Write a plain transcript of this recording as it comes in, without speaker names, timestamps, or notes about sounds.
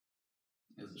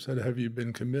said, have you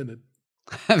been committed?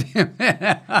 Have you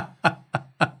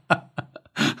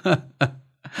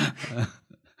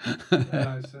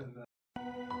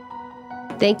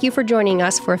Thank you for joining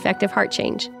us for Effective Heart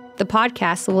Change, the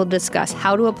podcast that will discuss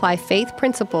how to apply faith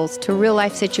principles to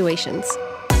real-life situations.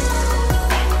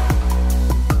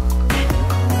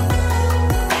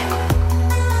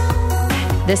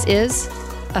 This is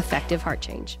Effective Heart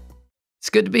Change. It's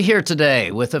good to be here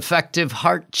today with Effective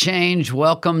Heart Change.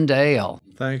 Welcome, Dale.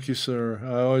 Thank you, sir.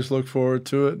 I always look forward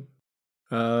to it.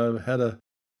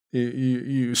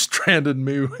 You stranded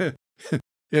me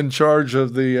in charge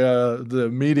of the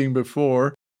meeting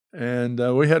before, and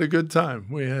we had a good time.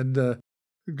 We had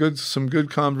some good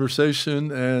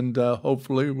conversation, and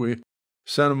hopefully we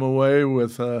sent them away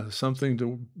with something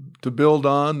to build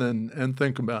on and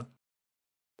think about.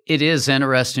 It is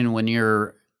interesting when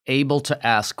you're able to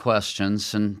ask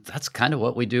questions, and that's kind of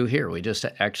what we do here. We just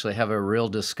actually have a real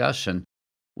discussion.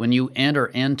 When you enter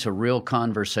into real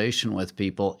conversation with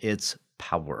people, it's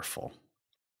powerful.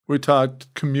 We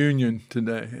talked communion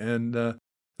today, and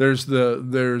there's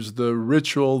the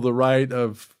ritual, the rite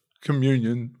of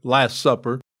communion, Last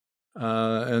Supper,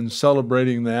 and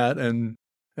celebrating that, and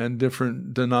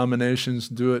different denominations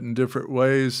do it in different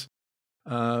ways.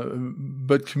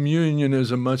 But communion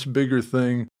is a much bigger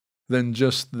thing than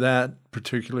just that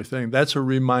particular thing. That's a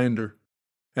reminder,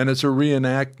 and it's a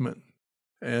reenactment,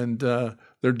 and there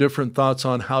are different thoughts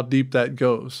on how deep that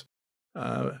goes.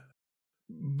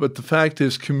 But the fact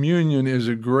is, communion is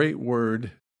a great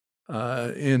word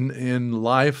in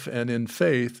life and in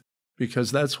faith,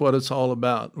 because that's what it's all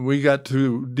about. We got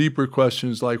to deeper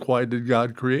questions like, why did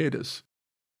God create us?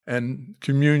 And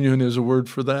communion is a word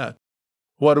for that.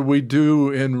 What do we do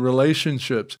in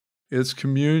relationships? It's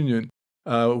communion.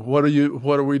 What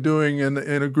are we doing in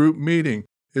a group meeting?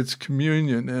 It's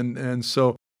communion. And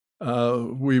so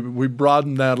we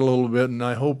broadened that a little bit, and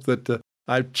I hope that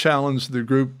I've challenged the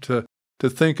group to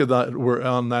think of that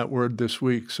on that word this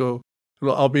week. So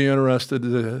I'll be interested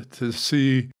to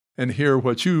see and hear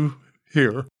what you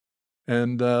hear,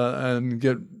 and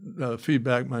get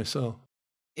feedback myself.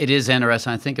 It is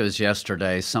interesting. I think it was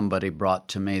yesterday somebody brought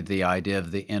to me the idea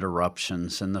of the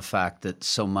interruptions and the fact that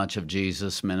so much of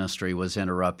Jesus' ministry was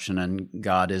interruption, and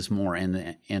God is more in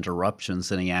the interruptions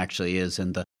than he actually is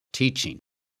in the teaching.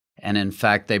 And in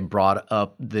fact, they brought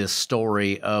up this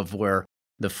story of where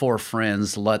the four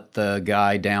friends let the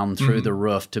guy down through the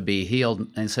roof to be healed.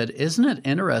 And they said, isn't it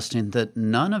interesting that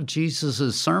none of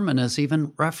Jesus' sermon is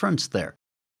even referenced there?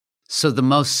 So the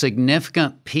most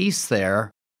significant piece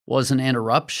there was an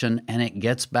interruption, and it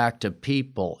gets back to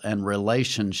people and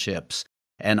relationships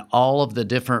and all of the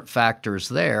different factors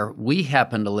there. We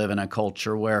happen to live in a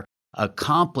culture where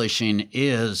accomplishing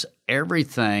is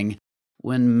everything,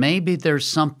 when maybe there's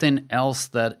something else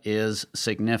that is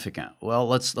significant. Well,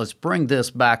 let's bring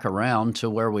this back around to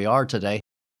where we are today.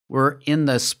 We're in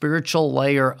the spiritual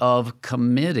layer of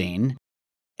committing.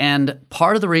 And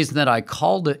part of the reason that I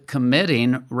called it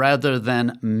committing rather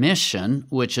than mission,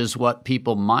 which is what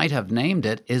people might have named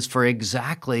it, is for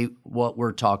exactly what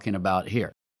we're talking about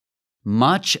here.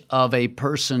 Much of a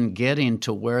person getting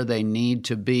to where they need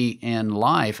to be in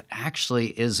life actually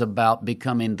is about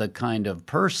becoming the kind of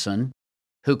person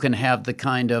who can have the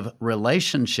kind of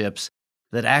relationships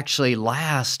that actually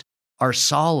last, are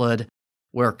solid,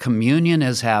 where communion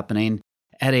is happening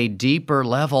at a deeper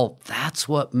level. That's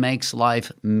what makes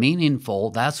life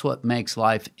meaningful. That's what makes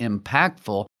life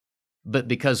impactful. But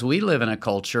because we live in a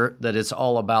culture that is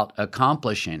all about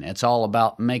accomplishing, it's all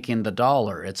about making the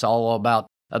dollar, it's all about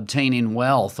obtaining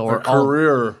wealth or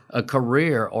a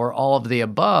career or all of the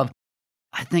above,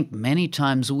 I think many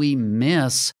times we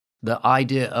miss the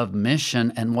idea of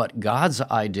mission and what God's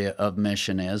idea of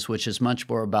mission is, which is much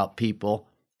more about people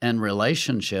and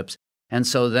relationships. And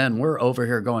so then we're over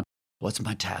here going, what's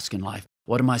my task in life?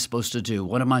 What am I supposed to do?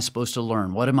 What am I supposed to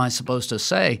learn? What am I supposed to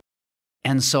say?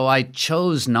 And so I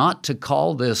chose not to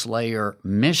call this layer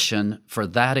mission for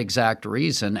that exact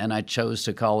reason, and I chose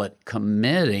to call it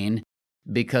committing,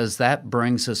 because that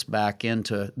brings us back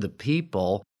into the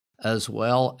people as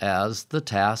well as the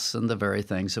tasks and the very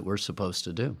things that we're supposed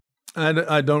to do.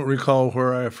 I don't recall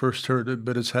where I first heard it,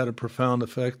 but it's had a profound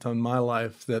effect on my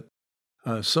life that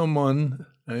someone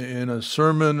in a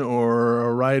sermon or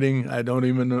a writing, I don't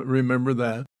even remember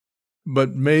that,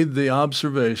 but made the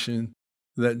observation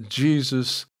that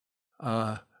Jesus,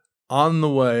 on the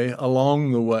way,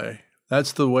 along the way,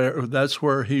 that's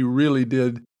where he really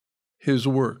did his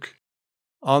work,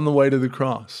 on the way to the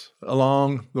cross,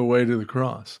 along the way to the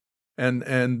cross.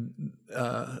 And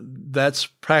that's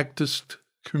practiced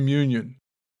communion.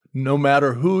 No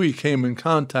matter who he came in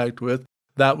contact with,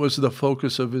 that was the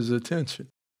focus of his attention.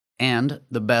 And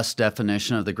the best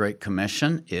definition of the Great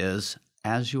Commission is,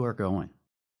 as you are going.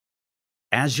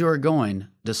 As you are going,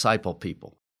 disciple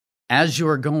people. As you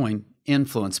are going,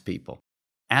 influence people.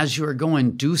 As you are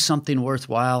going, do something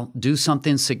worthwhile, do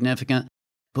something significant.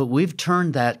 But we've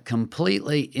turned that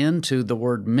completely into the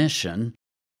word mission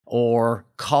or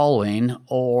calling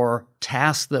or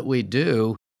task that we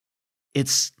do.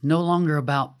 It's no longer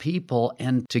about people.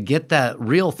 And to get that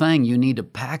real thing, you need to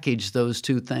package those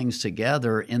two things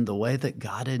together in the way that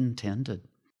God intended.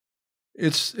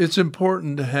 It's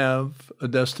important to have a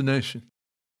destination,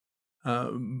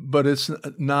 but it's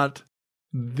not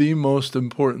the most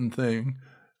important thing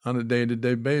on a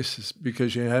day-to-day basis,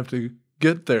 because you have to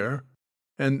get there,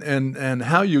 and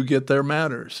how you get there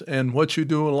matters, and what you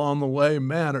do along the way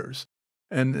matters,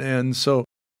 and so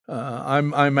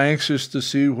I'm anxious to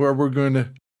see where we're going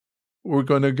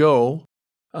to go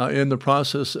in the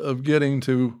process of getting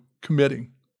to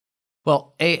committing.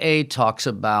 Well, AA talks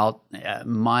about,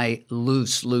 my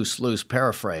loose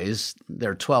paraphrase,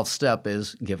 their 12th step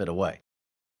is give it away.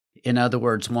 In other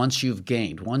words, once you've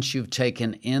gained, once you've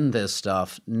taken in this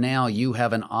stuff, now you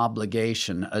have an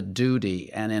obligation, a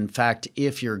duty, and in fact,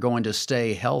 if you're going to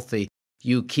stay healthy,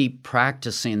 you keep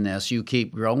practicing this, you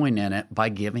keep growing in it by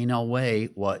giving away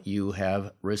what you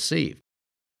have received.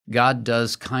 God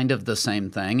does kind of the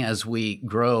same thing. As we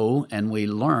grow and we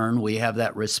learn, we have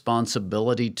that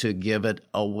responsibility to give it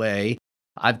away.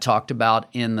 I've talked about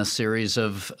in the series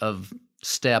of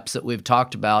steps that we've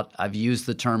talked about, I've used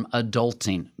the term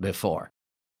adulting before.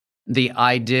 The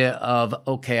idea of,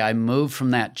 okay, I move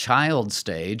from that child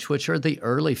stage, which are the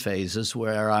early phases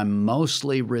where I'm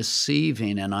mostly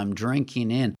receiving and I'm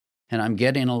drinking in and I'm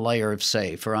getting a layer of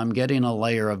safe or I'm getting a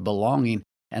layer of belonging.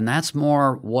 And that's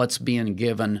more what's being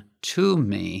given to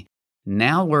me.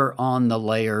 Now we're on the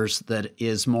layers that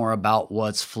is more about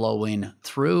what's flowing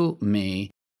through me.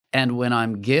 And when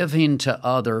I'm giving to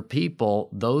other people,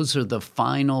 those are the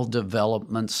final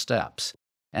development steps.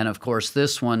 And of course,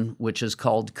 this one, which is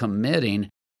called committing,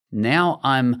 now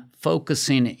I'm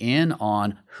focusing in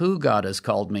on who God has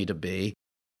called me to be,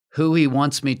 who He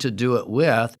wants me to do it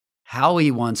with, how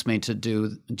He wants me to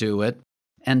do it,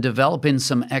 and developing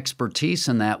some expertise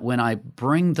in that. When I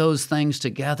bring those things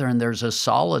together and there's a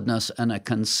solidness and a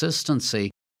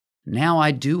consistency, now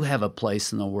I do have a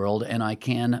place in the world and I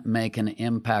can make an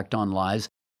impact on lives.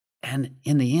 And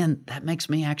in the end, that makes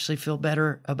me actually feel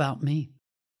better about me.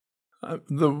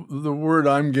 The word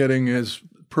I'm getting is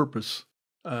purpose.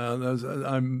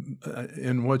 I'm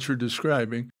in what you're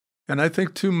describing. And I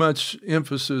think too much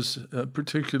emphasis,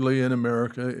 particularly in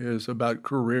America, is about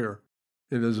career.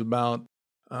 It is about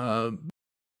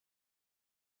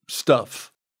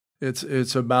stuff.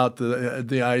 It's about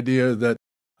the idea that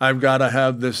I've got to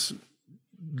have this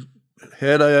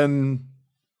head in,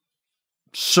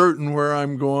 certain where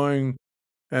I'm going,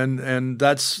 and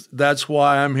that's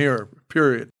why I'm here.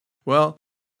 Period. Well,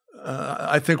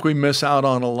 I think we miss out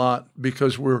on a lot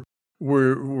because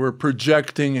we're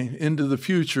projecting into the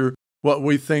future what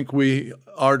we think we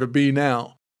are to be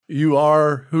now. You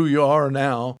are who you are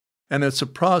now, and it's a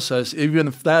process. Even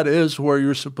if that is where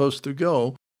you're supposed to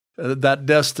go, that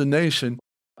destination.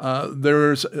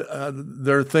 There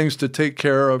are things to take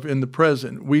care of in the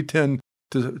present. We tend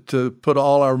to put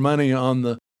all our money on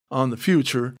the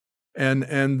future,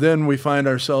 and then we find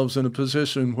ourselves in a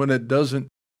position when it doesn't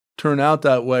turn out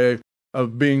that way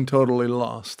of being totally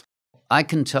lost. I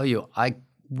can tell you, I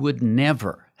would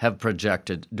never have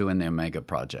projected doing the Omega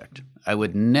Project. I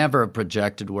would never have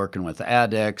projected working with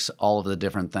addicts, all of the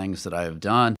different things that I have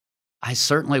done. I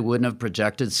certainly wouldn't have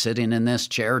projected sitting in this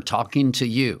chair talking to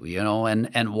you,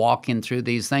 and walking through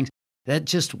these things. That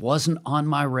just wasn't on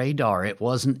my radar. It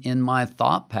wasn't in my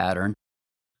thought pattern.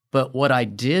 But what I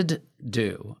did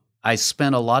do, I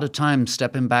spent a lot of time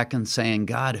stepping back and saying,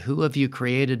 God, who have you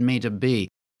created me to be?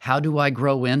 How do I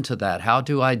grow into that? How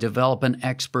do I develop an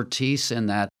expertise in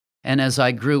that? And as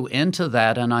I grew into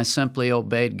that and I simply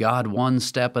obeyed God one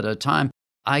step at a time,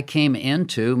 I came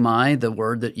into the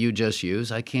word that you just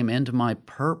used, I came into my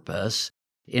purpose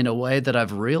in a way that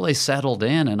I've really settled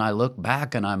in, and I look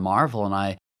back and I marvel and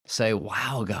I say,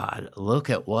 wow, God, look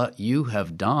at what you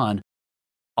have done.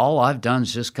 All I've done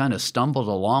is just kind of stumbled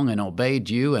along and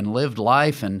obeyed you and lived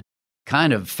life and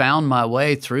kind of found my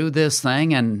way through this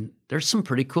thing, and there's some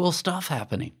pretty cool stuff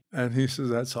happening. And he says,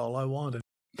 that's all I wanted.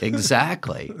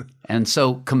 Exactly. And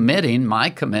so my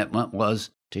commitment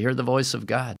was to hear the voice of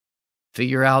God.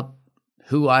 Figure out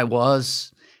who I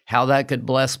was, how that could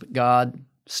bless God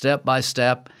step by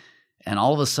step, and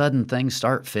all of a sudden things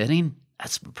start fitting.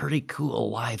 That's a pretty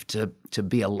cool life to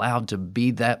be allowed to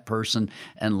be that person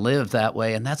and live that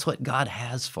way. And that's what God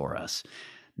has for us.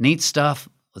 Neat stuff.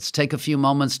 Let's take a few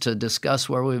moments to discuss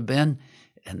where we've been,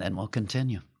 and then we'll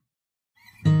continue.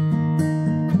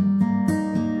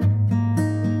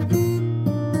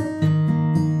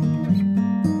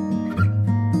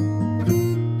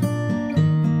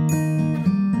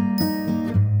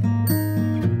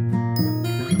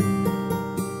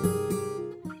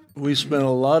 We spent a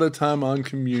lot of time on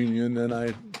communion,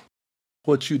 and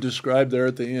what you described there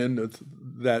at the end of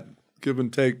that give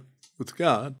and take with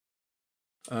God,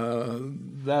 and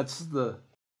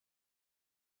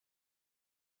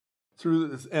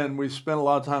we spent a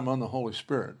lot of time on the Holy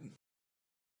Spirit,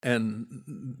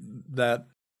 and that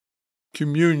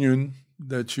communion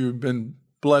that you've been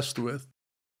blessed with.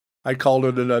 I called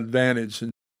it an advantage,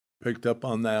 and picked up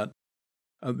on that.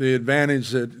 The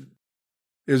advantage that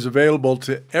is available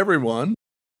to everyone,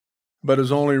 but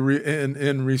is only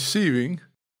in receiving.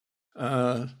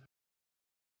 It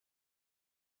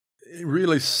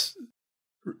really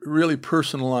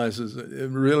personalizes it.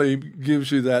 It really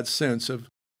gives you that sense of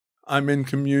I'm in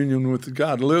communion with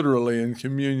God, literally in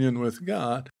communion with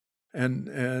God.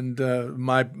 And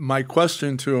my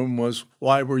question to him was,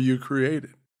 why were you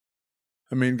created?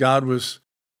 I mean, God was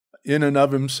in and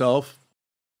of himself,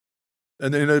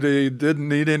 and he didn't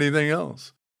need anything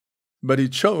else. But he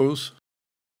chose,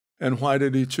 and why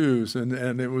did he choose?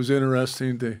 And it was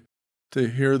interesting to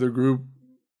hear the group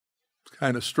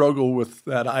kind of struggle with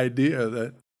that idea,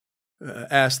 that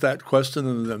ask that question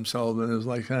of themselves, and it's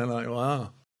like kind of like,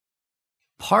 wow.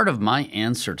 Part of my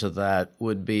answer to that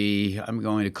would be, I'm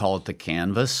going to call it the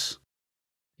canvas.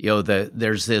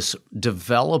 There's this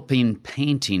developing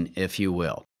painting, if you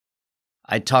will.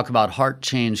 I talk about heart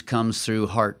change comes through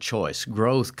heart choice.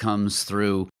 Growth comes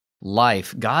through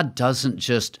life. God doesn't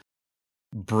just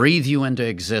breathe you into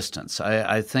existence.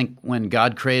 I think when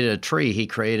God created a tree, he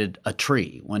created a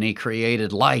tree. When he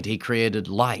created light, he created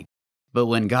light. But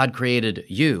when God created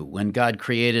you, when God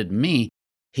created me,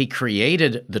 he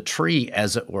created the tree,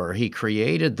 as it were. He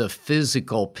created the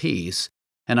physical piece.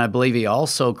 And I believe he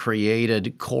also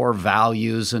created core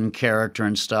values and character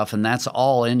and stuff. And that's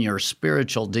all in your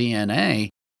spiritual DNA.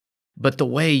 But the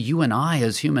way you and I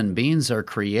as human beings are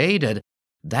created,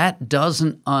 that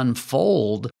doesn't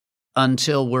unfold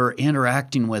until we're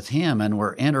interacting with him and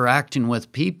we're interacting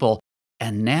with people.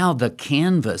 And now the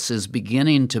canvas is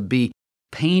beginning to be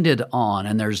painted on,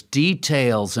 and there's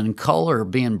details and color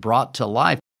being brought to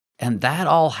life. And that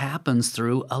all happens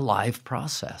through a life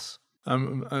process.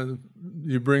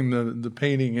 You bring the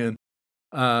painting in.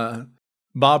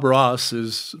 Bob Ross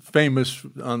is famous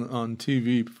on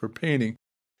TV for painting.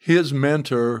 His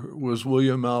mentor was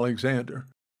William Alexander,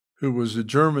 who was a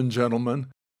German gentleman,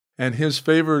 and his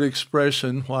favorite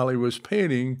expression while he was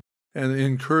painting and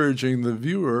encouraging the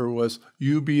viewer was,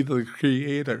 "You be the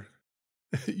creator."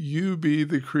 You be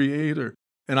the creator.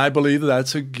 And I believe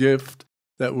that's a gift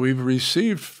that we've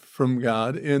received from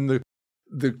God in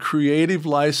the creative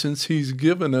license he's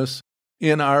given us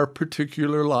in our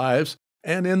particular lives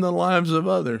and in the lives of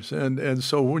others. And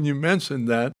so when you mentioned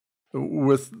that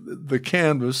with the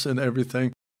canvas and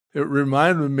everything, it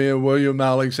reminded me of William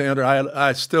Alexander.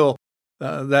 I still,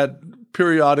 that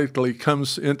periodically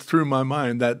comes in through my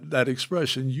mind, that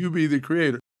expression, you be the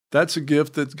creator. That's a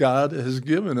gift that God has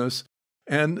given us.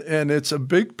 And it's a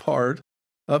big part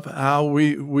of how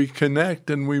we connect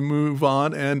and we move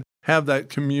on and have that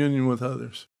communion with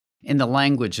others. In the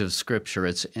language of Scripture,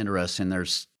 it's interesting.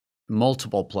 There's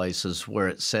multiple places where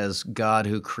it says God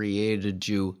who created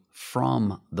you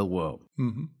from the womb.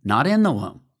 Mm-hmm. Not in the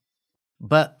womb,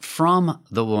 but from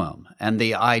the womb. And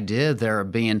the idea there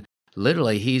being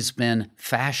literally he's been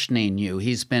fashioning you.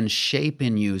 He's been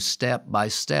shaping you step by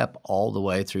step all the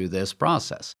way through this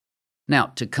process. Now,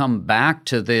 to come back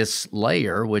to this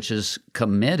layer, which is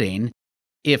committing,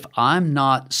 if I'm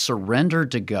not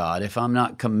surrendered to God, if I'm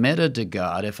not committed to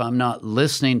God, if I'm not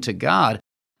listening to God,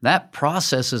 that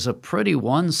process is a pretty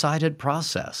one-sided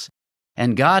process.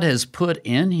 And God has put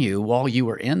in you, while you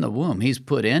were in the womb, He's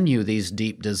put in you these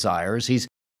deep desires. He's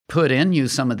put in you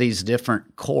some of these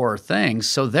different core things.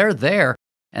 So they're there,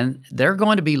 and they're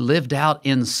going to be lived out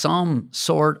in some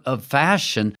sort of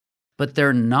fashion, but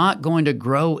they're not going to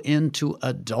grow into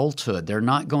adulthood. They're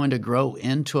not going to grow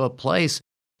into a place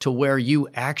to where you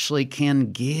actually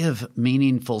can give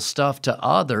meaningful stuff to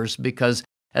others, because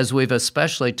as we've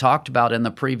especially talked about in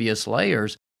the previous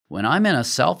layers, when I'm in a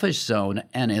selfish zone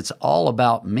and it's all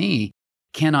about me,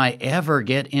 can I ever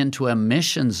get into a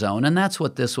mission zone? And that's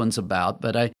what this one's about.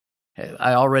 But I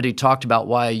already talked about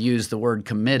why I use the word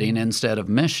committing instead of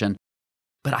mission.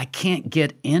 but I can't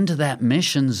get into that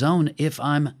mission zone if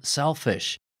I'm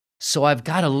selfish. So I've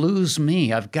got to lose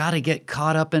me. I've got to get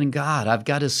caught up in God. I've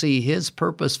got to see His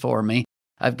purpose for me.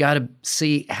 I've got to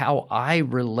see how I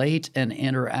relate and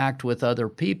interact with other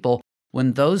people.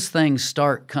 When those things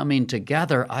start coming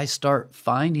together, I start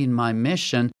finding my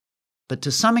mission. But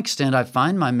to some extent, I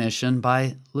find my mission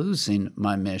by losing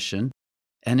my mission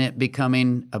and it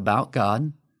becoming about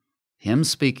God, Him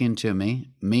speaking to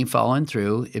me following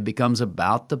through. It becomes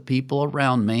about the people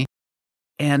around me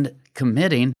and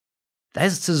committing.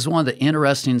 This is one of the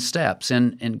interesting steps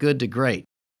in Good to Great.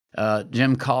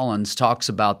 Jim Collins talks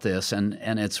about this, and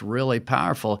it's really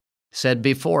powerful. He said,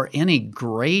 before any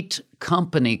great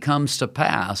company comes to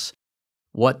pass,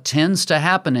 what tends to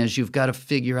happen is you've got to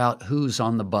figure out who's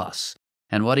on the bus.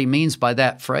 And what he means by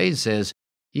that phrase is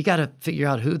you got to figure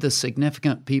out who the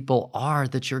significant people are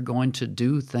that you're going to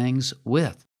do things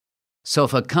with. So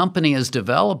if a company is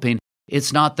developing,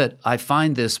 it's not that I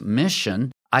find this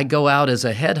mission. I go out as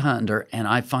a headhunter and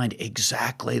I find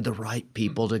exactly the right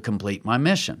people to complete my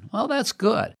mission. Well, that's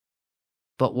good.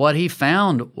 But what he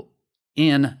found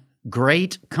in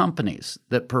great companies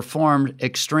that performed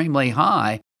extremely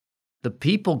high, the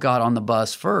people got on the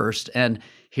bus first, and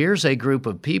here's a group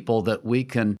of people that we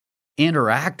can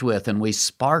interact with, and we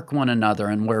spark one another,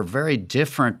 and we're very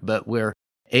different, but we're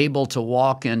able to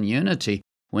walk in unity.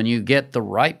 When you get the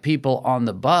right people on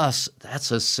the bus,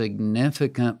 that's a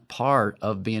significant part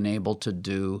of being able to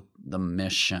do the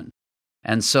mission.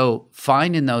 And so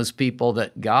finding those people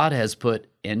that God has put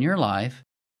in your life,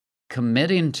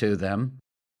 committing to them,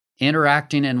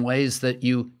 interacting in ways that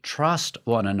you trust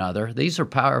one another, these are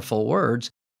powerful words,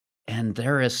 and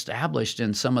they're established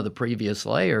in some of the previous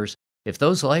layers. If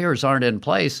those layers aren't in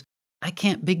place, I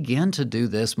can't begin to do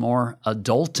this more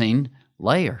adulting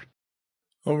layer.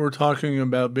 Well, we're talking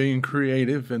about being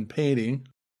creative and painting.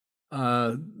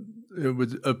 It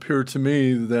would appear to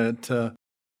me that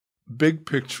big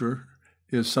picture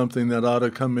is something that ought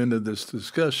to come into this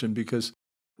discussion, because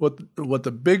what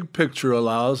the big picture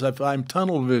allows, if I'm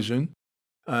tunnel vision,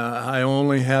 I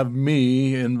only have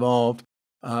me involved,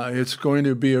 it's going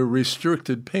to be a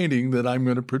restricted painting that I'm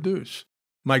going to produce.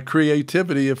 My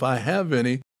creativity, if I have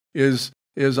any, is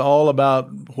all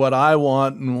about what I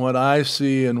want and what I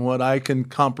see and what I can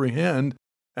comprehend,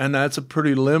 and that's a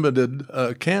pretty limited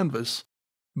canvas.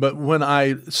 But when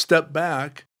I step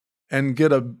back and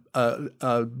get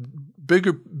a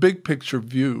big picture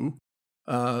view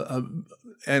and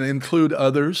include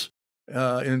others,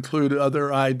 include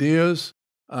other ideas,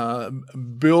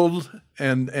 build,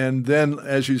 and then,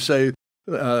 as you say,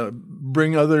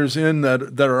 bring others in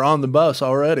that are on the bus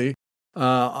already,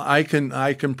 I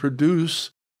can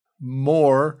produce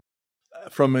more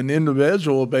from an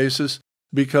individual basis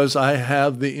because I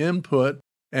have the input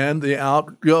and the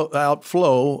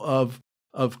outflow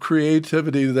of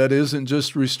creativity that isn't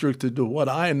just restricted to what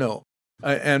I know.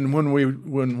 And when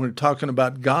we're talking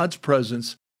about God's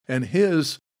presence and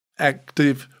His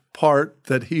active part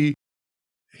that He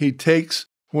takes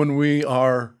when we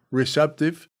are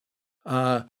receptive,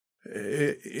 the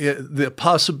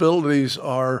possibilities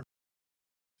are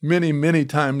many, many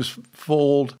times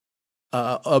fold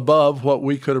above what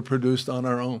we could have produced on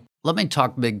our own. Let me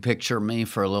talk big picture me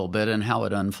for a little bit and how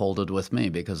it unfolded with me,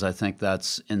 because I think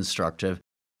that's instructive.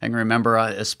 I can remember,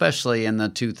 especially in the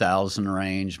 2000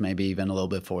 range, maybe even a little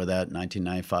bit before that,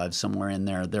 1995, somewhere in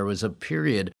there was a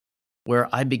period where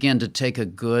I began to take a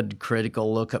good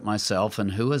critical look at myself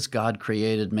and who has God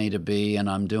created me to be, and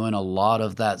I'm doing a lot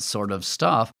of that sort of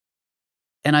stuff.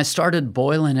 And I started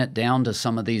boiling it down to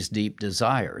some of these deep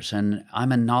desires. And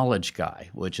I'm a knowledge guy,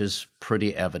 which is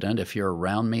pretty evident. If you're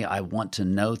around me, I want to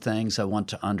know things. I want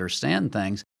to understand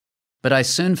things. But I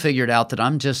soon figured out that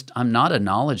I'm not a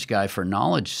knowledge guy for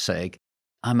knowledge's sake.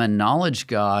 I'm a knowledge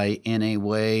guy in a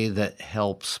way that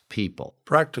helps people.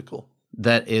 Practical.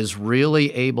 That is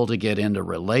really able to get into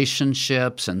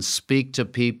relationships and speak to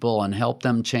people and help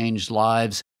them change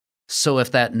lives. So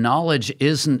if that knowledge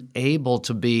isn't able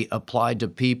to be applied to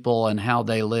people and how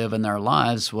they live in their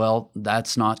lives, well,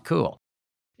 that's not cool,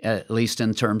 at least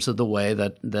in terms of the way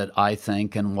that I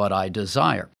think and what I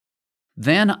desire.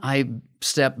 Then I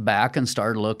stepped back and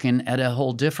started looking at a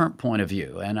whole different point of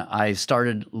view. And I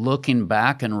started looking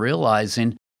back and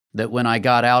realizing that when I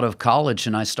got out of college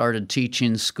and I started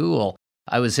teaching school,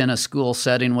 I was in a school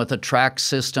setting with a track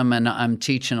system, and I'm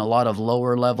teaching a lot of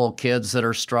lower-level kids that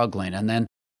are struggling. And then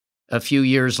a few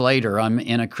years later, I'm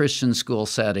in a Christian school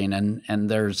setting, and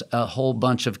there's a whole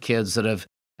bunch of kids that have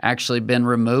actually been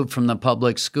removed from the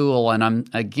public school, and I'm,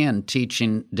 again,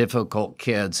 teaching difficult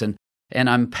kids. And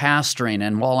I'm pastoring,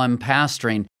 and while I'm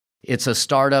pastoring, it's a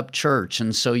startup church,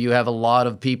 and so you have a lot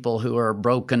of people who are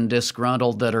broken,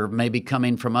 disgruntled, that are maybe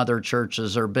coming from other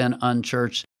churches or been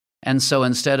unchurched. And so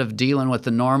instead of dealing with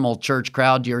the normal church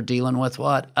crowd, you're dealing with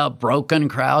what? A broken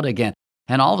crowd again.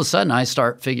 And all of a sudden I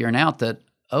start figuring out that,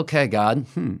 okay, God,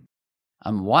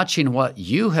 I'm watching what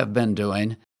you have been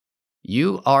doing.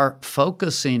 You are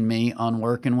focusing me on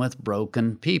working with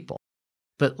broken people.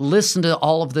 But listen to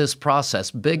all of this process,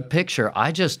 big picture.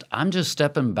 I'm just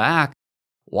stepping back,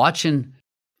 watching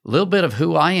a little bit of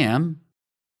who I am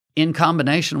in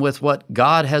combination with what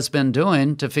God has been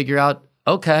doing to figure out,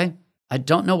 okay, I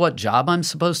don't know what job I'm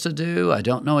supposed to do. I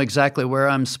don't know exactly where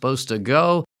I'm supposed to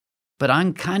go, but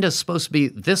I'm kind of supposed to be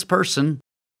this person,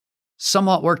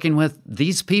 somewhat working with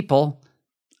these people.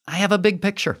 I have a big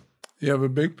picture. You have a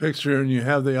big picture, and you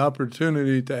have the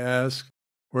opportunity to ask,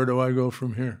 where do I go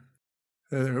from here?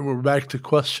 We're back to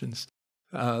questions.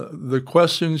 The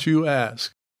questions you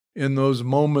ask in those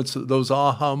moments, those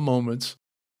aha moments,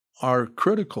 are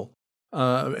critical.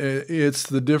 It's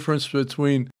the difference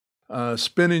between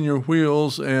spinning your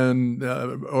wheels and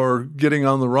or getting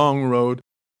on the wrong road,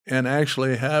 and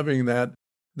actually having that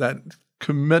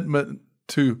commitment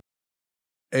to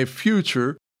a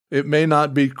future. It may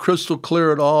not be crystal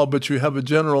clear at all, but you have a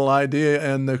general idea,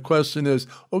 and the question is,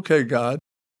 okay, God,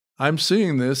 I'm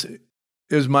seeing this.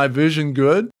 Is my vision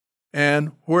good?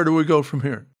 And where do we go from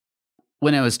here?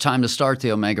 When it was time to start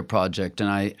the Omega Project and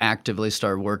I actively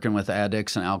started working with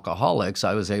addicts and alcoholics,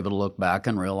 I was able to look back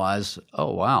and realize,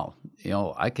 oh, wow,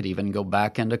 I could even go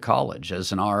back into college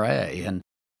as an RA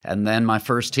and then my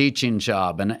first teaching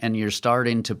job. And you're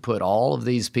starting to put all of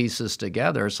these pieces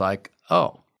together. It's like,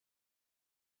 oh,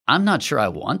 I'm not sure I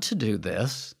want to do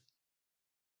this.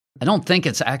 I don't think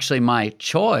it's actually my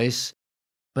choice,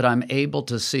 but I'm able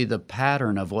to see the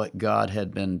pattern of what God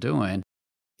had been doing,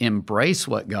 embrace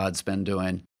what God's been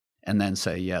doing, and then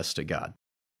say yes to God.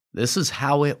 This is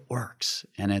how it works,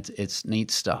 and it's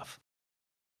neat stuff.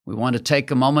 We want to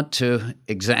take a moment to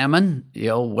examine,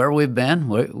 where we've been.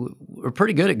 We're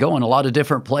pretty good at going a lot of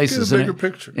different places Get a bigger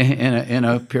picture. in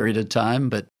a period of time,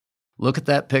 but look at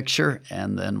that picture,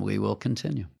 and then we will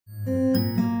continue.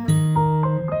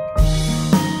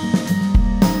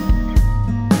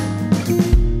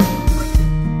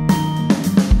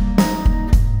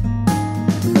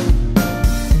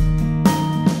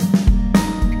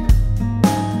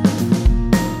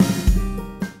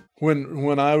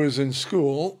 When I was in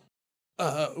school,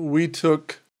 we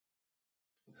took,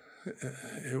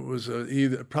 it was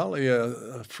probably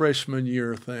a freshman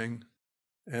year thing,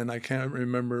 and I can't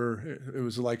remember, it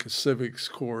was like a civics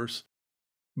course,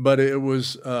 but it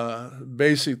was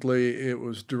basically, it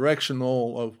was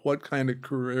directional of what kind of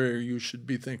career you should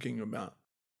be thinking about.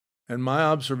 And my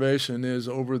observation is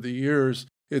over the years,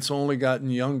 it's only gotten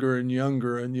younger and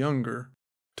younger and younger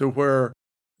to where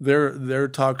they're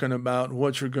talking about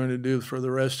what you're going to do for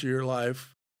the rest of your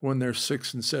life when they're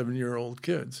 6 and 7-year-old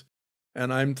kids.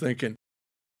 And I'm thinking,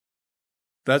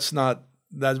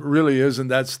 that really isn't,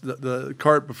 that's the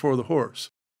cart before the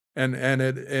horse. And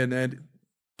it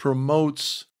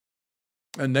promotes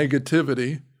a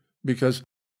negativity, because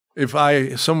if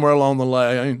I, somewhere along the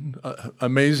line,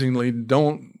 amazingly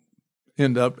don't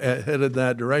end up headed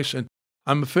that direction,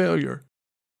 I'm a failure.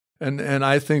 And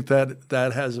I think that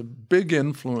has a big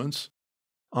influence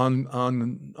on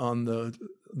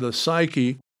the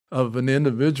psyche of an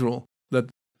individual, that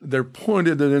they're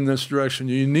pointed in this direction.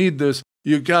 You need this.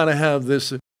 You got to have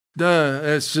this.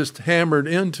 It's just hammered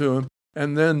into them.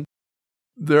 And then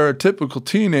they're a typical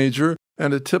teenager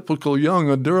and a typical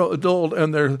young adult,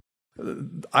 and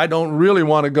I don't really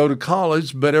want to go to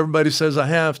college, but everybody says I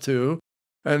have to.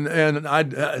 And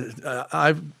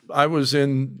I was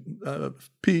in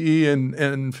PE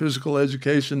and physical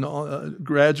education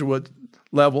graduate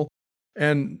level,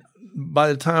 and by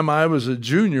the time I was a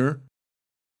junior,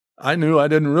 I knew I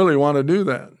didn't really want to do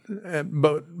that.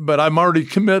 But I'm already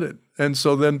committed, and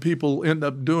so then people end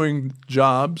up doing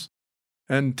jobs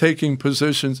and taking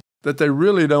positions that they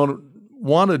really don't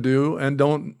want to do and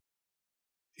don't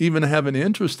even have an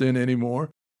interest in anymore.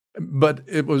 But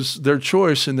it was their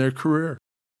choice in their career.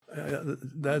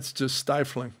 That's just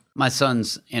stifling. My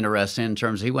son's interesting in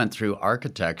terms, he went through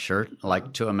architecture,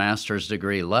 like to a master's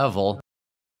degree level.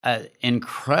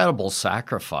 Incredible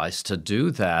sacrifice to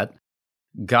do that.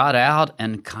 Got out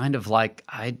and kind of like,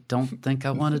 I don't think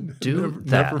I want to do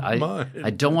that.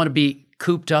 I don't want to be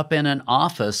cooped up in an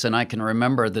office. And I can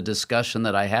remember the discussion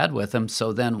that I had with him.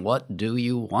 So then what do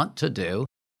you want to do?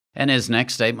 And his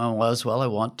next statement was, well, I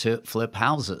want to flip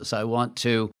houses. I want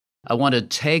to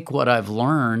take what I've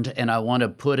learned and I want to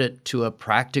put it to a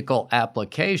practical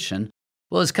application.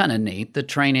 Well, it's kind of neat. The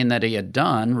training that he had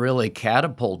done really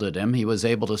catapulted him. He was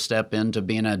able to step into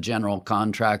being a general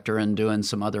contractor and doing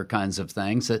some other kinds of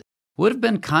things that would have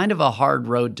been kind of a hard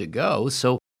road to go.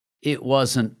 So it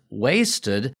wasn't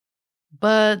wasted.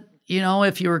 But,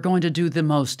 if you were going to do the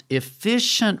most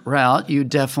efficient route, you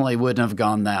definitely wouldn't have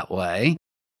gone that way.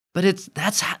 But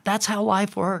that's how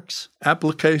life works.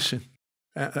 Application.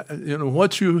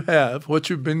 What you have, what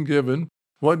you've been given,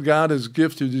 what God has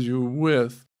gifted you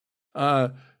with,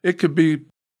 it could be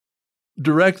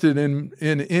directed in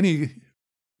any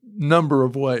number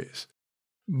of ways.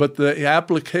 But the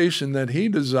application that he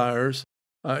desires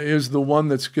is the one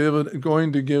that's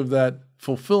going to give that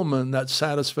fulfillment, that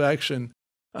satisfaction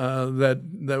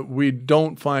that we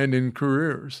don't find in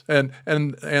careers, and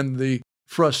the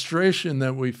frustration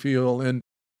that we feel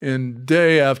in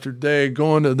day after day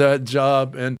going to that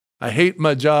job, and I hate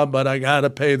my job, but I got to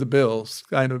pay the bills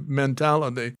kind of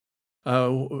mentality.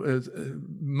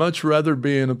 Much rather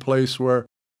be in a place where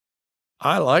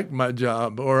I like my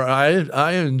job, or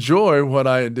I enjoy what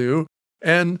I do,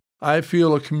 and I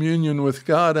feel a communion with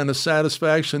God and a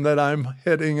satisfaction that I'm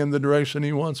heading in the direction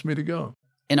He wants me to go.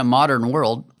 In a modern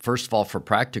world, first of all, for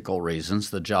practical reasons,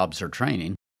 the jobs are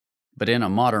training. But in a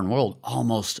modern world,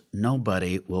 almost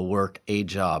nobody will work a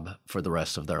job for the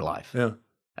rest of their life. Yeah.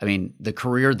 I mean, the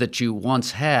career that you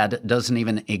once had doesn't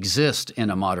even exist in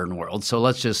a modern world. So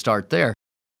let's just start there.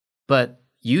 But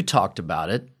you talked about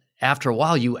it. After a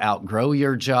while, you outgrow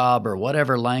your job, or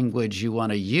whatever language you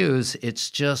want to use. It's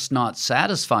just not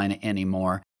satisfying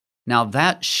anymore. Now,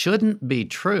 that shouldn't be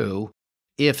true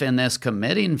if in this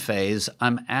committing phase,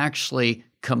 I'm actually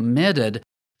committed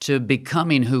to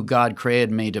becoming who God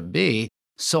created me to be.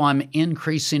 So I'm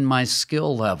increasing my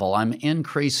skill level. I'm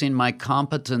increasing my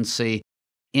competency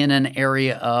in an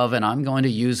area of, and I'm going to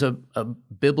use a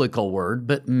biblical word,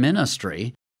 but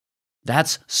ministry.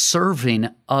 That's serving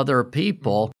other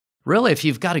people. Really, if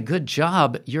you've got a good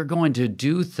job, you're going to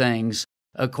do things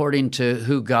according to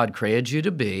who God created you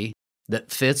to be,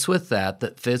 that fits with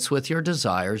that fits with your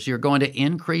desires. You're going to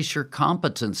increase your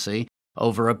competency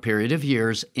over a period of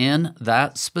years in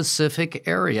that specific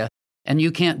area. And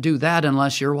you can't do that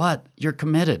unless you're what? You're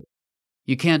committed.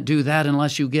 You can't do that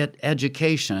unless you get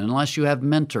education, unless you have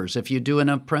mentors, if you do an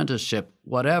apprenticeship,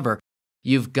 whatever.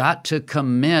 You've got to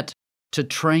commit to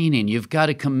training. You've got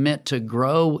to commit to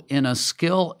grow in a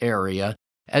skill area.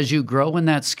 As you grow in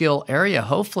that skill area,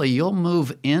 hopefully you'll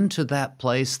move into that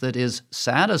place that is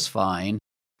satisfying,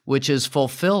 which is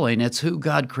fulfilling. It's who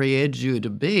God created you to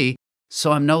be.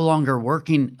 So I'm no longer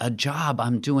working a job.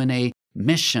 I'm doing a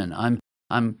mission.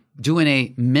 I'm doing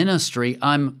a ministry.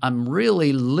 I'm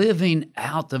really living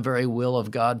out the very will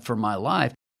of God for my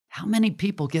life. How many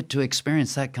people get to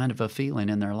experience that kind of a feeling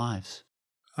in their lives?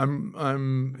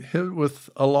 I'm hit with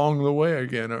along the way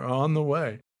again, or on the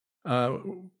way,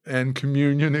 and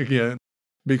communion again,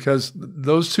 because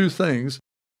those two things,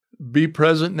 be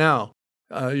present now.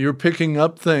 You're picking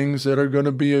up things that are going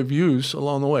to be of use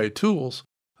along the way, tools.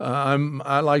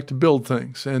 I like to build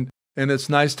things, and it's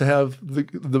nice to have the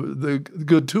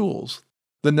good tools,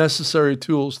 the necessary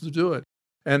tools to do it.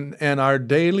 And our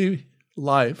daily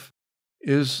life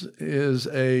is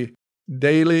a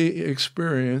daily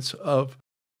experience of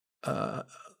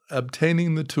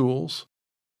obtaining the tools,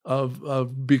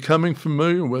 of becoming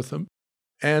familiar with them,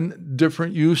 and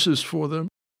different uses for them.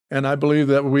 And I believe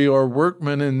that we are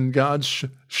workmen in God's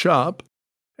shop.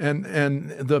 And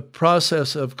the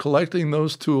process of collecting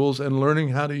those tools and learning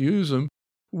how to use them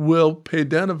will pay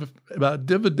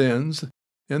dividends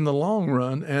in the long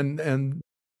run. And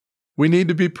we need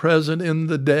to be present in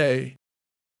the day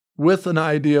with an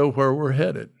idea where we're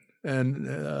headed. And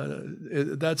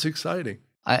that's exciting.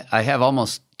 I have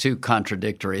almost two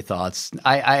contradictory thoughts.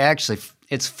 I actually,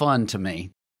 it's fun to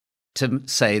me to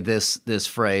say this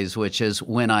phrase, which is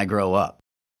when I grow up.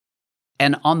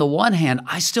 And on the one hand,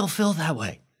 I still feel that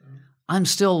way. I'm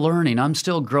still learning. I'm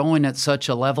still growing at such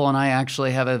a level, and I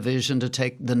actually have a vision to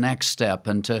take the next step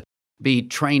and to be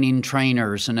training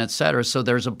trainers and et cetera. So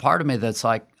there's a part of me that's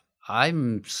like,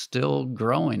 I'm still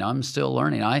growing. I'm still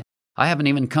learning. I haven't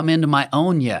even come into my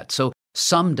own yet. So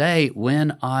someday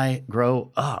when I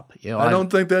grow up, I don't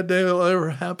think that day will ever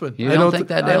happen. You don't think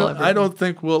that day will ever happen? I don't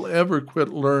think we'll ever quit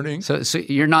learning. So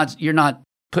you're not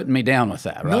putting me down with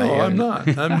that, right? No, I'm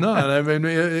not. I'm not. I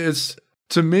mean,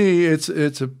 to me, it's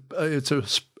a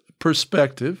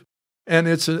perspective, and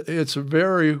it's a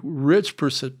very rich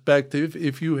perspective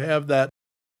if you have that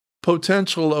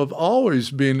potential of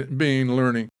always being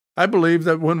learning. I believe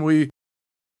that when we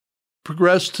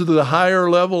progress to the higher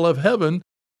level of heaven,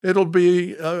 it'll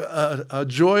be a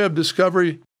joy of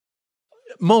discovery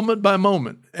moment by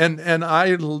moment. And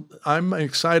I'm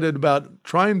excited about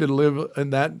trying to live in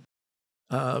that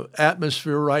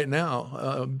atmosphere right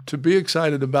now, to be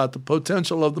excited about the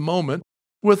potential of the moment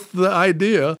with the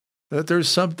idea that there's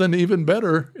something even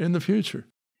better in the future.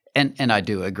 And I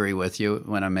do agree with you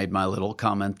when I made my little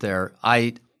comment there.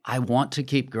 I want to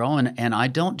keep growing, and I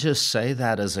don't just say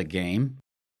that as a game.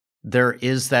 There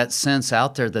is that sense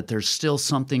out there that there's still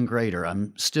something greater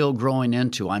I'm still growing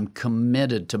into. I'm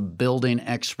committed to building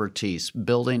expertise,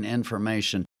 building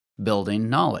information, building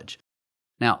knowledge.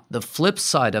 Now, the flip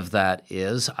side of that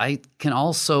is I can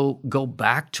also go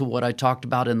back to what I talked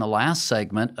about in the last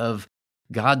segment of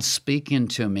God speaking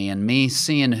to me and me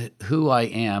seeing who I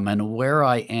am and where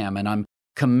I am, and I'm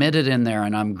committed in there,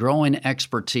 and I'm growing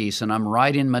expertise, and I'm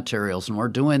writing materials, and we're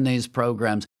doing these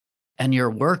programs, and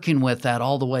you're working with that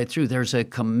all the way through. There's a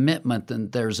commitment,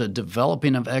 and there's a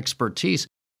developing of expertise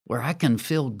where I can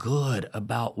feel good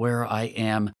about where I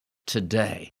am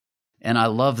today. And I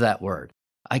love that word.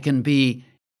 I can be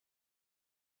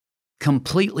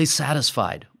completely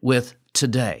satisfied with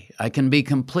today. I can be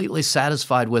completely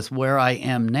satisfied with where I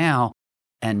am now,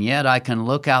 and yet I can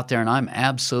look out there and I'm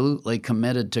absolutely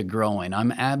committed to growing.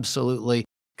 I'm absolutely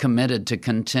committed to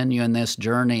continuing this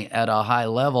journey at a high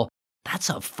level. That's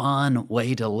a fun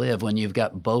way to live when you've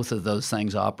got both of those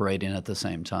things operating at the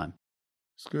same time.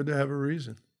 It's good to have a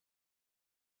reason.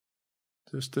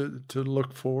 Just to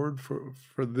look forward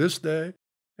for this day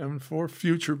and for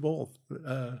future both.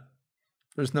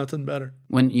 There's nothing better.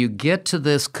 When you get to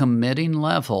this committing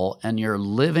level and you're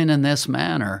living in this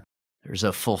manner, there's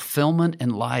a fulfillment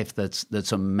in life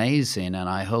that's amazing, and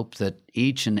I hope that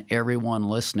each and everyone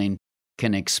listening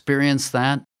can experience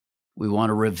that. We want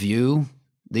to review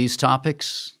these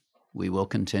topics. We will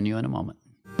continue in a moment.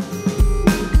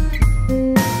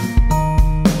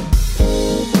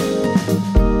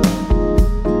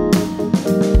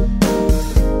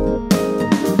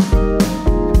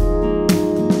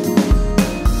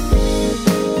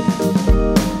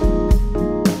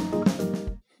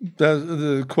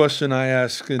 The question I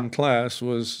asked in class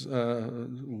was,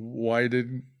 why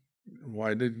did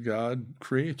God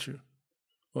create you?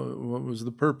 What was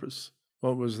the purpose?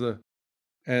 What was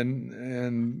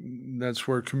and that's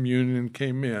where communion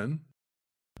came in.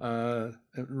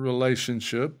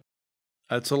 Relationship.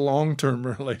 That's a long-term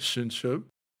relationship,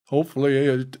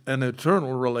 hopefully an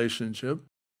eternal relationship.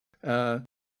 But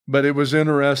it was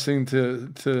interesting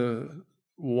to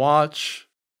watch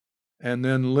and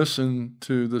then listen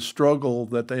to the struggle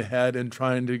that they had in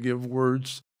trying to give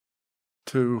words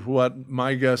to what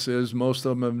my guess is most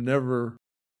of them have never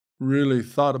really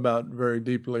thought about very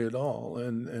deeply at all.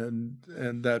 And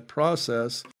that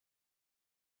process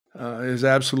is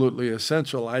absolutely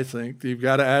essential, I think. You've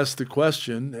got to ask the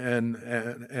question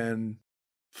and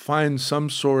find some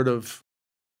sort of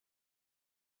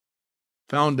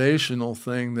foundational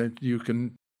thing that you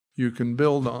can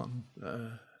build on.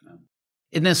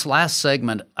 In this last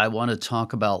segment, I want to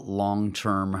talk about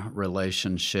long-term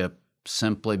relationship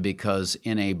simply because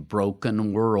in a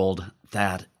broken world,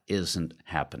 that isn't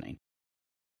happening.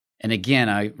 And again,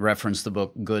 I reference the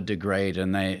book Good to Great,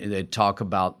 and they talk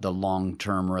about the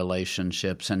long-term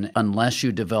relationships. And unless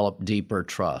you develop deeper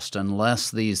trust,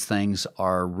 unless these things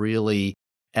are really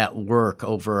at work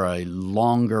over a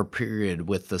longer period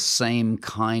with the same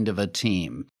kind of a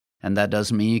team, and that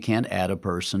doesn't mean you can't add a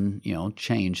person,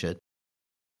 change it.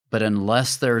 But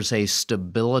unless there's a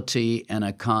stability and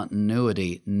a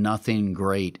continuity, nothing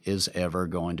great is ever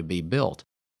going to be built.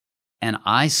 And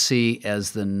I see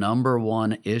as the number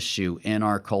one issue in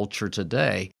our culture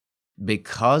today,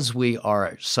 because we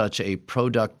are such a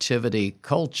productivity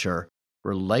culture,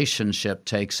 relationship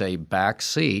takes a back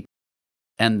seat.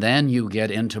 And then you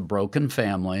get into broken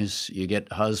families. You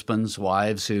get husbands,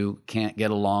 wives who can't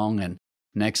get along. And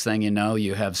next thing you know,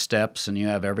 you have steps and you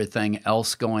have everything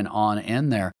else going on in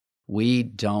there. We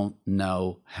don't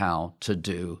know how to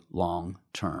do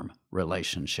long-term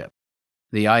relationship.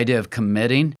 The idea of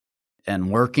committing and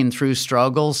working through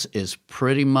struggles is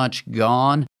pretty much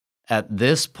gone. At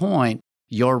this point,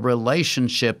 your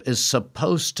relationship is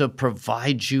supposed to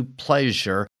provide you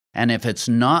pleasure, and if it's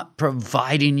not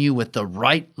providing you with the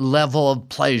right level of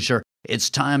pleasure, it's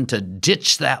time to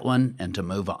ditch that one and to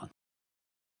move on.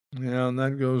 Yeah, and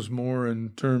that goes more in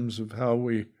terms of how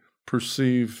we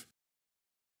perceive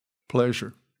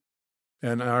pleasure.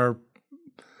 And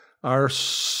our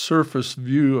surface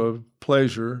view of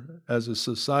pleasure as a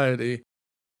society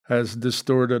has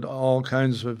distorted all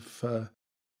kinds of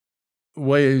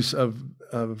ways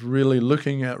of really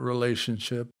looking at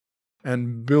relationship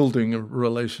and building a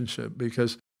relationship,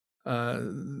 because we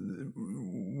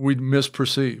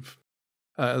misperceive.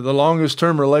 The longest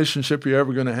term relationship you're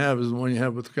ever going to have is the one you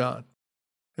have with God.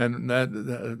 And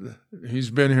that He's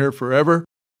been here forever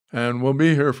and will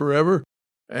be here forever.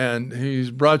 And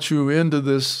He's brought you into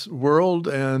this world,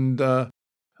 and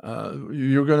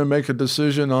you're going to make a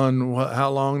decision on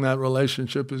how long that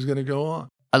relationship is going to go on.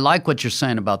 I like what you're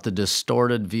saying about the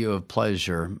distorted view of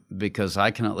pleasure, because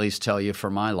I can at least tell you for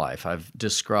my life, I've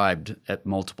described at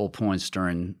multiple points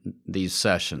during these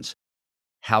sessions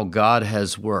how God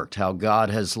has worked, how God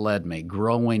has led me,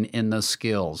 growing in the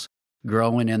skills,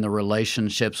 growing in the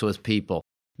relationships with people,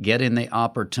 getting the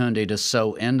opportunity to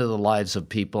sow into the lives of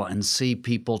people and see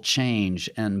people change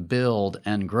and build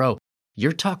and grow.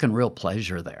 You're talking real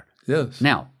pleasure there. Yes.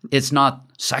 Now, it's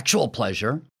not sexual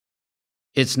pleasure.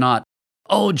 It's not,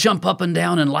 jump up and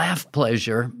down and laugh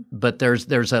pleasure. But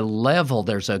there's a level,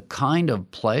 there's a kind of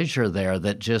pleasure there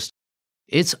that just,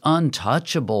 it's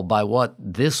untouchable by what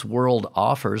this world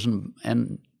offers,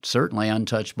 and certainly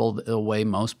untouchable the way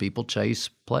most people chase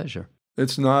pleasure.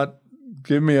 It's not,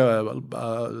 give me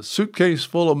a suitcase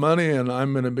full of money and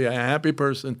I'm going to be a happy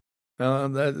person.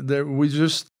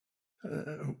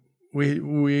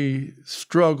 We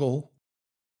struggle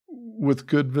with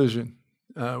good vision.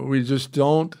 We just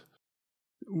don't.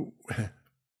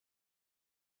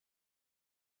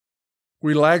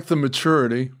 We lack the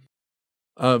maturity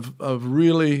of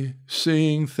really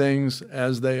seeing things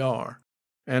as they are.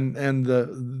 And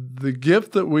the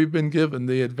gift that we've been given,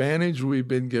 the advantage we've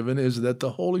been given, is that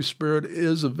the Holy Spirit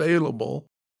is available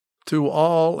to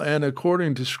all, and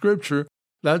according to Scripture,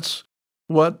 that's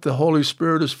what the Holy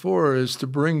Spirit is for, is to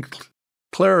bring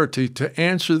clarity, to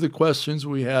answer the questions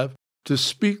we have, to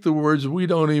speak the words we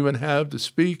don't even have to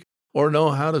speak or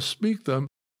know how to speak them.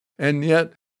 And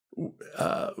yet,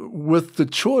 with the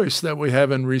choice that we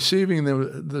have in receiving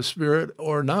the Spirit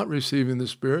or not receiving the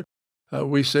Spirit,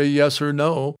 we say yes or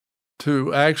no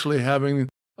to actually having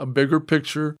a bigger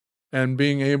picture and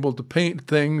being able to paint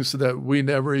things that we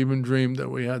never even dreamed that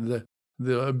we had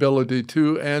the ability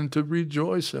to, and to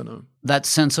rejoice in them. That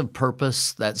sense of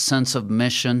purpose, that sense of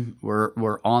mission,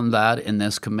 we're on that in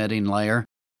this committing layer.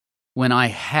 When I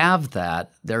have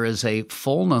that, there is a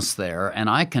fullness there, and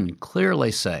I can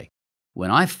clearly say, when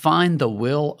I find the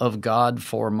will of God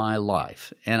for my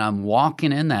life and I'm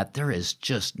walking in that, there is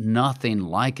just nothing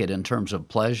like it in terms of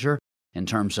pleasure, in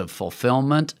terms of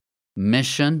fulfillment,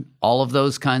 mission, all of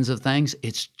those kinds of things.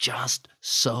 It's just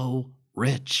so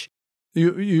rich.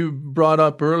 You brought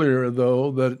up earlier,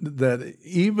 though, that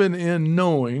even in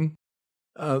knowing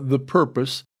the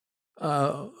purpose,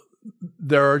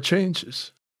 there are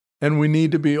changes. And we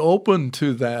need to be open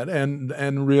to that.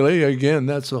 And really, again,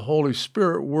 that's the Holy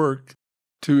Spirit work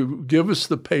to give us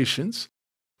the patience,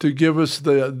 to give us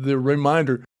the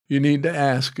reminder. You need to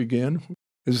ask again,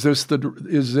 is this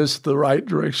the right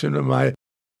direction?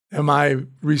 Am I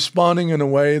responding in a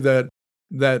way that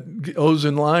goes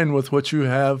in line with what you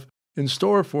have in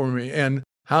store for me? And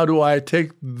how do I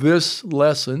take this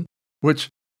lesson, which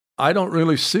I don't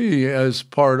really see as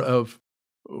part of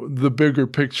the bigger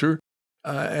picture,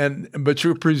 but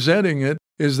you're presenting it,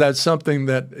 is that something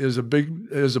that is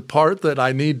a part that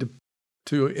I need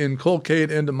to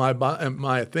inculcate into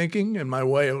my thinking and my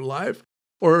way of life,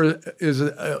 or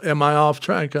am I off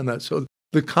track on that? So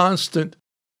the constant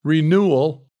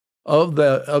renewal of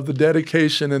the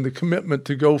dedication and the commitment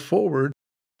to go forward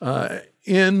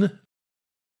in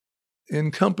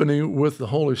company with the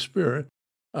Holy Spirit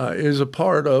is a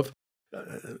part of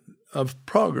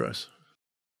progress.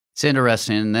 It's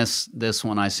interesting. In this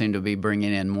one, I seem to be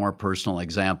bringing in more personal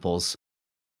examples,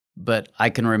 but I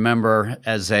can remember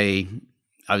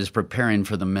I was preparing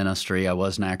for the ministry. I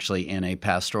wasn't actually in a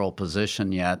pastoral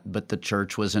position yet, but the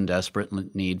church was in desperate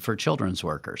need for children's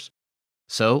workers.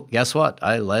 So guess what?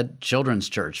 I led children's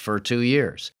church for 2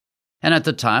 years. And at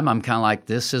the time, I'm kind of like,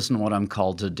 this isn't what I'm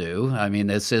called to do. I mean,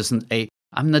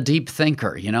 I'm the deep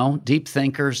thinker, deep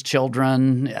thinkers,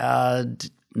 children,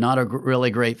 not a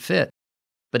really great fit.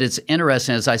 But it's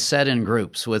interesting, as I sat in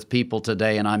groups with people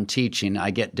today and I'm teaching,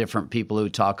 I get different people who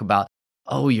talk about,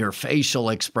 your facial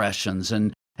expressions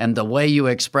and the way you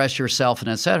express yourself and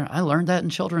et cetera. I learned that in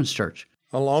children's church.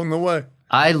 Along the way.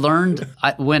 I learned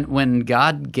when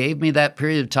God gave me that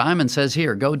period of time and says,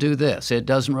 here, go do this. It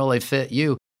doesn't really fit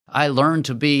you. I learned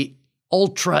to be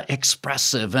ultra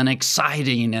expressive and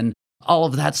exciting and all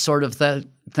of that sort of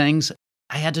things.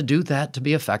 I had to do that to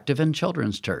be effective in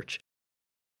children's church.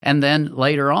 And then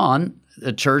later on,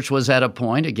 the church was at a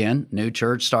point, again, new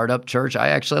church, startup church. I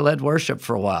actually led worship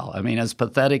for a while. I mean, as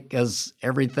pathetic as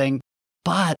everything,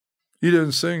 but you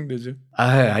didn't sing, did you?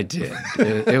 I did.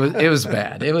 It was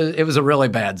bad. It was a really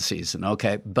bad season.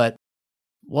 Okay, but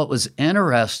what was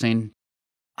interesting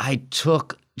I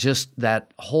took just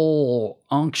that whole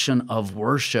unction of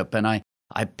worship, and I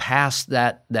passed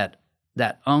that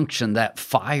unction, that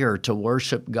fire to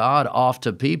worship God off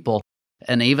to people.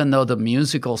 And even though the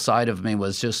musical side of me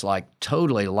was just like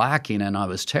totally lacking and I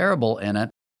was terrible in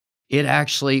it, it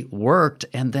actually worked.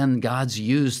 And then God's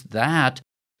used that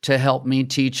to help me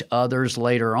teach others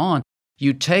later on.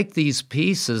 You take these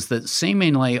pieces that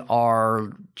seemingly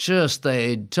are just,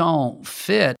 they don't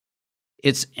fit.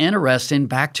 It's interesting,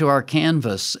 back to our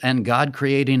canvas and God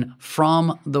creating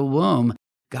from the womb.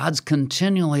 God's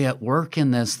continually at work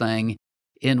in this thing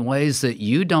in ways that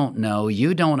you don't know,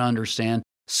 you don't understand.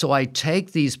 So I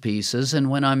take these pieces, and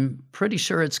when I'm pretty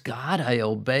sure it's God, I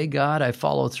obey God, I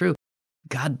follow through.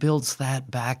 God builds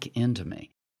that back into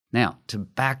me. Now,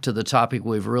 back to the topic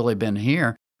we've really been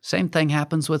here, same thing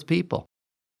happens with people.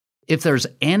 If there's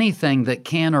anything that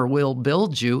can or will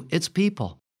build you, it's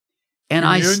people. And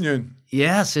Communion.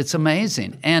 Yes, it's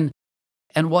amazing. And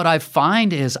what I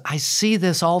find is I see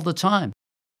this all the time.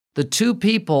 The two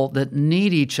people that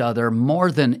need each other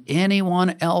more than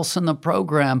anyone else in the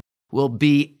program will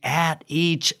be at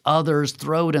each other's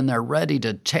throat, and they're ready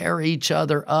to tear each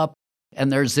other up. And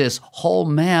there's this whole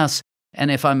mess. And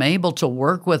if I'm able to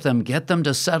work with them, get them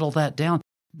to settle that down,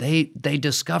 they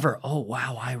discover, oh,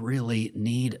 wow, I really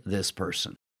need this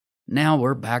person. Now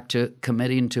we're back to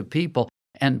committing to people.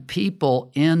 And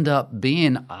people end up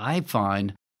being, I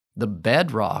find, the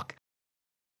bedrock,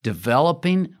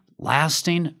 developing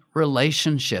lasting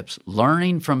relationships,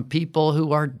 learning from people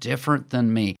who are different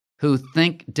than me, who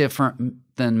think different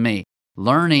than me,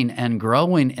 learning and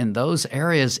growing in those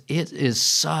areas. It is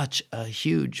such a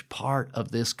huge part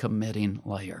of this committing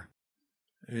layer.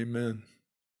 Amen.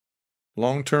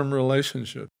 Long-term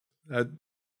relationship.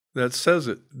 That says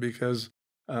it, because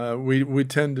we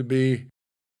tend to be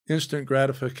instant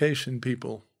gratification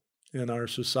people in our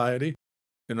society,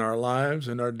 in our lives,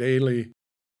 in our daily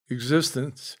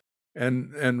existence.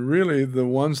 And really the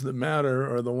ones that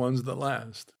matter are the ones that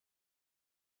last.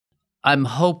 I'm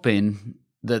hoping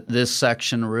that this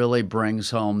section really brings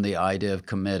home the idea of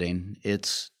committing.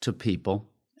 It's to people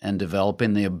and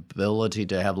developing the ability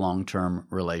to have long-term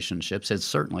relationships. It's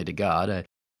certainly to God.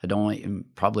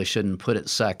 Probably shouldn't put it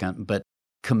second, but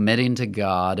committing to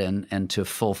God and to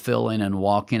fulfilling and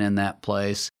walking in that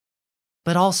place,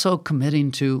 but also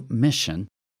committing to mission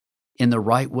in the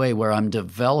right way, where I'm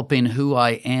developing who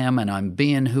I am and I'm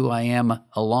being who I am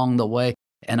along the way.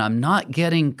 And I'm not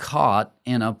getting caught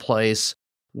in a place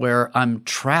where I'm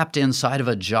trapped inside of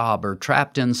a job or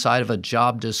trapped inside of a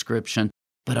job description,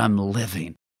 but I'm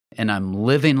living. And I'm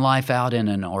living life out in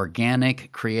an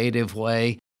organic, creative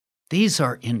way. These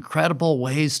are incredible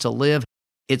ways to live.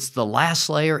 It's the last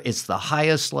layer. It's the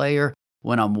highest layer.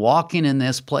 When I'm walking in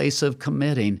this place of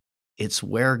committing, it's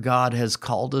where God has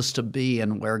called us to be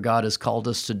and where God has called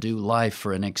us to do life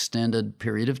for an extended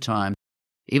period of time,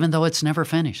 even though it's never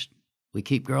finished. We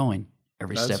keep growing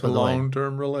every step of the way. That's a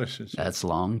long-term relationship. That's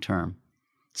long-term.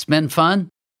 It's been fun.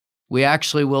 We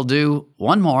actually will do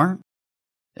one more,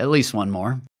 at least one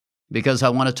more, because I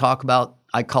want to talk about,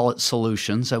 I call it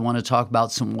solutions. I want to talk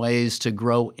about some ways to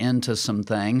grow into some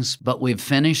things, but we've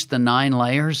finished the 9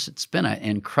 layers. It's been an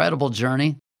incredible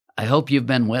journey. I hope you've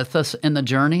been with us in the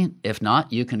journey. If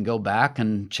not, you can go back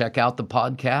and check out the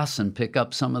podcasts and pick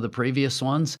up some of the previous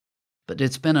ones. But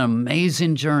it's been an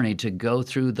amazing journey to go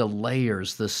through the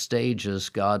layers, the stages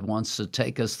God wants to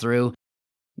take us through.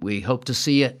 We hope to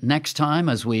see you next time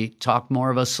as we talk more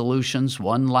of a solutions,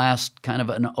 one last kind of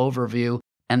an overview.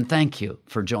 And thank you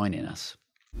for joining us.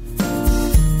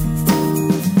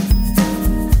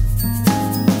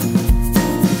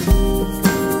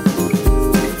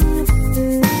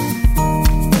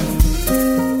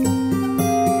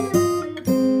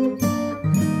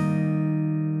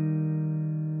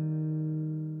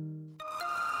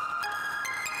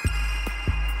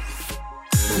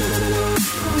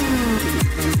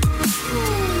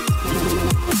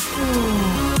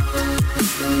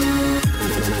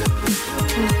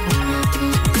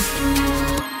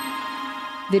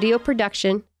 Video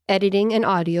production, editing, and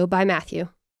audio by Matthew.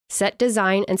 Set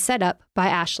design and setup by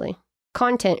Ashley.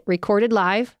 Content recorded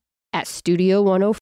live at Studio 104.